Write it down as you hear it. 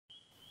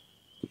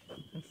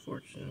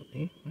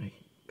Unfortunately, my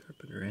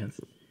Carpenter ants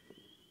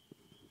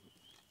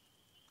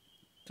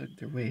dug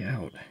their way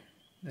out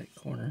that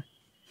corner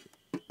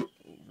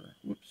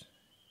over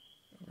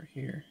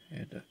here. I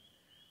had to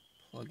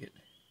plug it.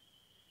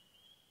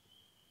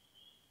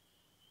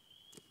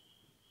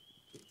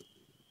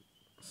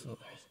 So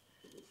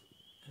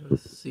I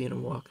was seeing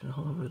them walking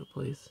all over the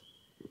place.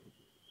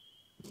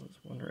 I was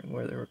wondering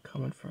where they were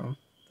coming from.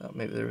 Thought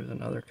maybe there was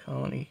another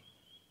colony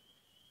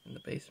in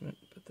the basement,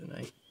 but then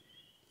I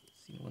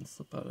seen one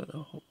slip out of the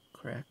whole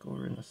crack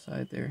over in the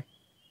side there.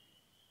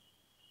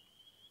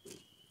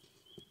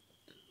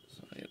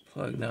 So I get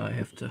plugged. Now I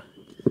have to,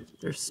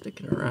 they're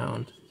sticking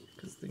around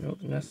because they know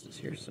the nest is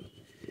here, so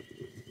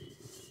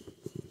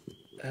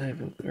I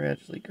will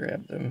gradually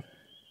grab them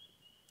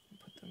and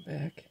put them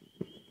back.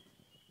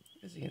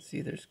 As you can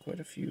see, there's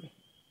quite a few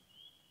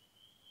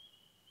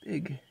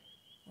big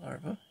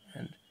larvae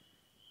and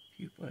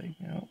pupae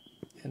now,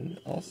 and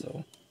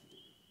also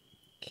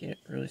can't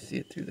really see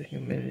it through the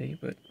humidity,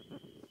 but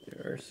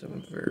there are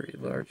some very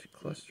large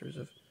clusters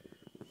of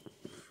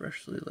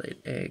freshly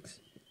laid eggs.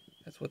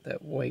 That's what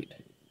that white,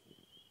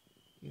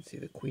 you can see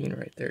the queen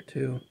right there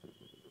too.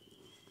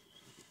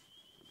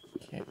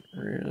 Can't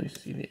really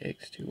see the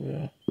eggs too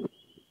well,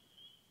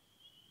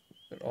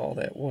 but all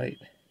that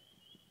white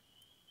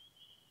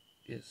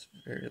is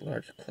very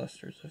large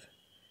clusters of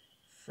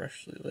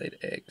freshly laid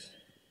eggs.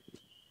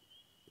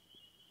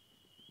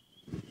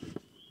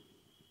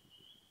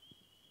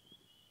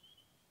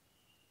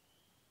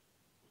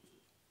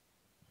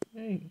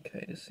 You can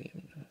kind of see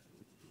them now.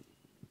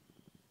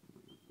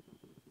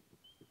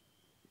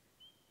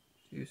 A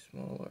few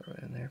small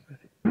larvae in there, but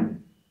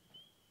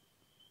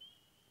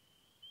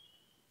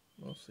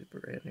mostly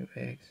brand new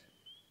eggs.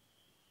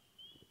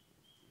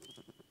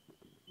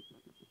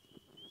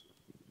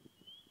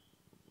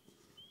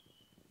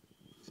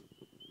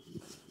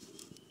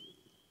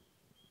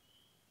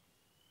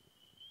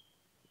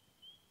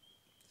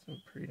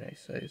 Some pretty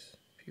nice size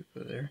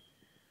pupa there,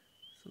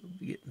 so we'll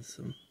be getting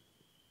some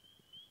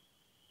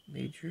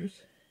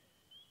majors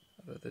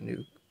out of the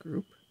new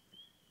group.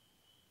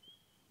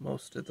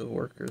 Most of the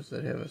workers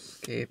that have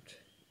escaped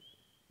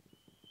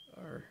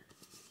are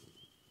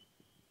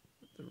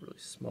the really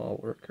small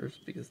workers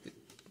because the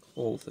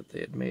holes that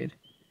they had made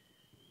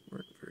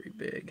weren't very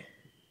big.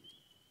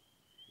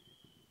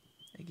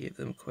 I gave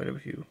them quite a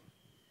few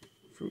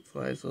fruit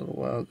flies a little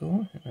while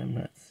ago, and I'm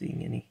not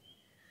seeing any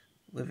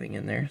living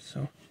in there,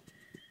 so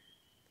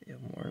they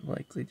have more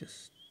likely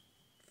just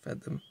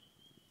fed them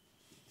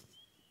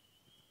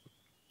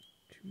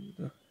to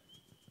the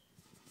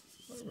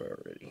larvae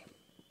already.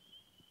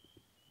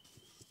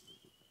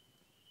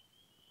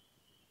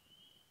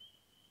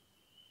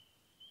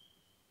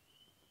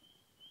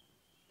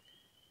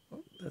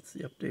 Well, that's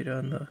the update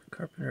on the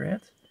Carpenter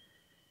ants.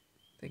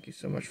 Thank you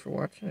so much for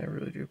watching. I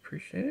really do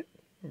appreciate it.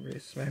 Remember to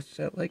smash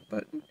that like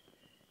button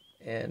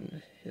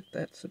and hit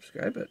that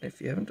subscribe button if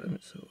you haven't done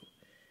it so.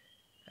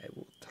 I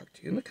will talk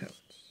to you in the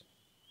comments.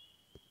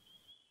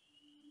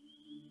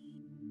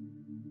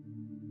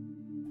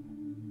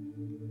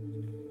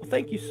 Well,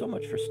 thank you so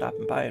much for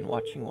stopping by and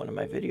watching one of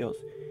my videos.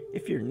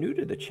 If you're new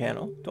to the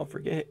channel, don't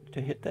forget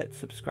to hit that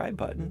subscribe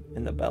button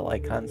and the bell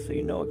icon so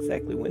you know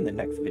exactly when the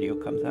next video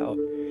comes out.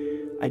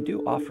 I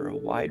do offer a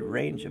wide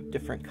range of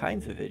different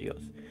kinds of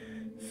videos,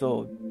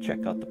 so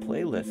check out the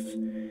playlists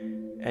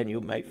and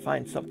you might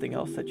find something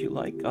else that you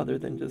like other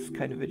than this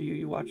kind of video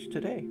you watched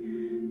today.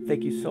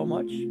 Thank you so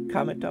much.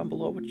 Comment down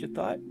below what you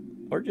thought,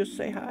 or just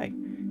say hi.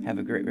 Have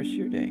a great rest of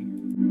your day.